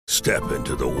Step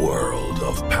into the world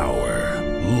of power,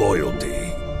 loyalty,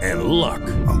 and luck.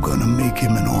 I'm gonna make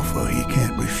him an offer he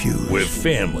can't refuse. With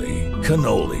family,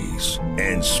 cannolis,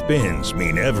 and spins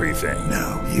mean everything.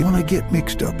 Now, you wanna get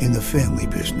mixed up in the family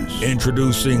business.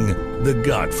 Introducing The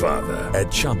Godfather at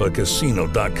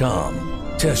ChumbaCasino.com.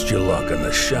 Test your luck in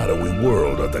the shadowy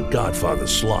world of The Godfather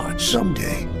slot.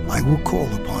 Someday, I will call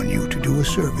upon you to do a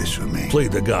service for me. Play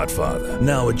The Godfather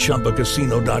now at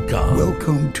ChumbaCasino.com.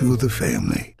 Welcome to the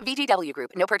family. VGW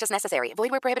Group. No purchase necessary. Void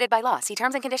where prohibited by law. See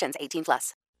terms and conditions.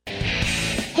 18+.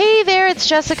 Hey there, it's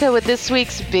Jessica with this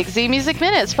week's Big Z Music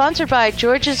Minute, sponsored by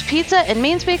George's Pizza and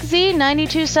Maine's Big Z,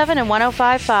 92.7 and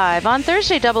 105.5. On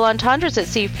Thursday, Double Entendres at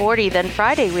C40. Then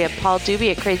Friday, we have Paul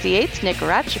Doobie at Crazy Eights, Nick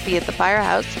Ratchapie at the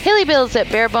Firehouse, Hilly Bills at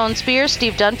Barebones Beer,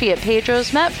 Steve Dunphy at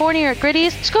Pedro's, Matt Fournier at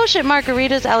Gritty's, Scotia at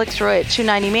Margaritas, Alex Roy at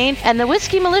 290 Main, and the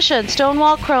Whiskey Militia and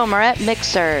Stonewall Chrome are at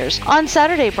Mixers. On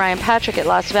Saturday, Brian Patrick at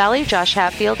Lost Valley, Josh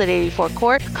Hatfield at 84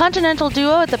 Court, Continental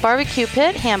Duo at the Barbecue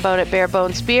Pit, Hamboat at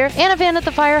Barebones Beer, Anna Van at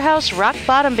the Firehouse, Rock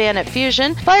Bottom Band at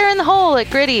Fusion, Fire in the Hole at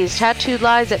Gritty's, Tattooed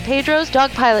Lies at Pedro's,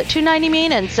 Dogpilot 290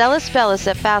 Main, and Zealous Bellis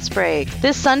at Fast Break.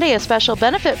 This Sunday, a special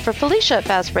benefit for Felicia at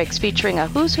Fast Breaks featuring a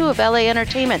who's who of LA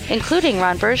entertainment, including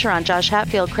Ron Bergeron, Josh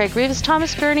Hatfield, Craig Reeves,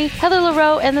 Thomas Gurney, Heather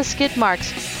LaRoe, and the Skid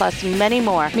Marks, plus many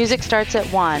more. Music starts at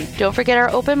 1. Don't forget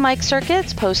our open mic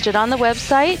circuits posted on the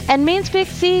website, and Maine's Big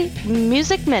Z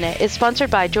Music Minute is sponsored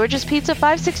by George's Pizza,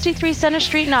 563 Center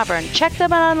Street in Auburn. Check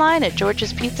them out online at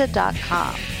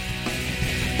georgespizza.com.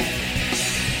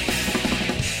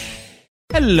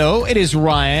 Hello, it is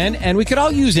Ryan, and we could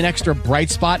all use an extra bright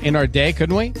spot in our day,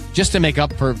 couldn't we? Just to make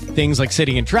up for things like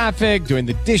sitting in traffic, doing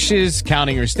the dishes,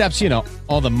 counting your steps, you know,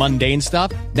 all the mundane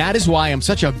stuff. That is why I'm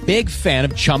such a big fan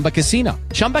of Chumba Casino.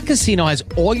 Chumba Casino has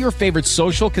all your favorite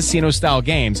social casino-style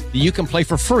games that you can play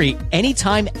for free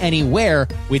anytime, anywhere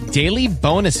with daily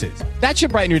bonuses. That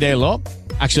should brighten your day a little.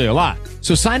 Actually, a lot.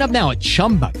 So sign up now at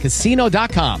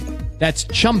ChumbaCasino.com. That's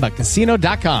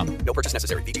ChumbaCasino.com. No purchase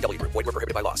necessary. VGW Group. Void where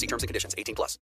prohibited by law. See terms and conditions. 18+.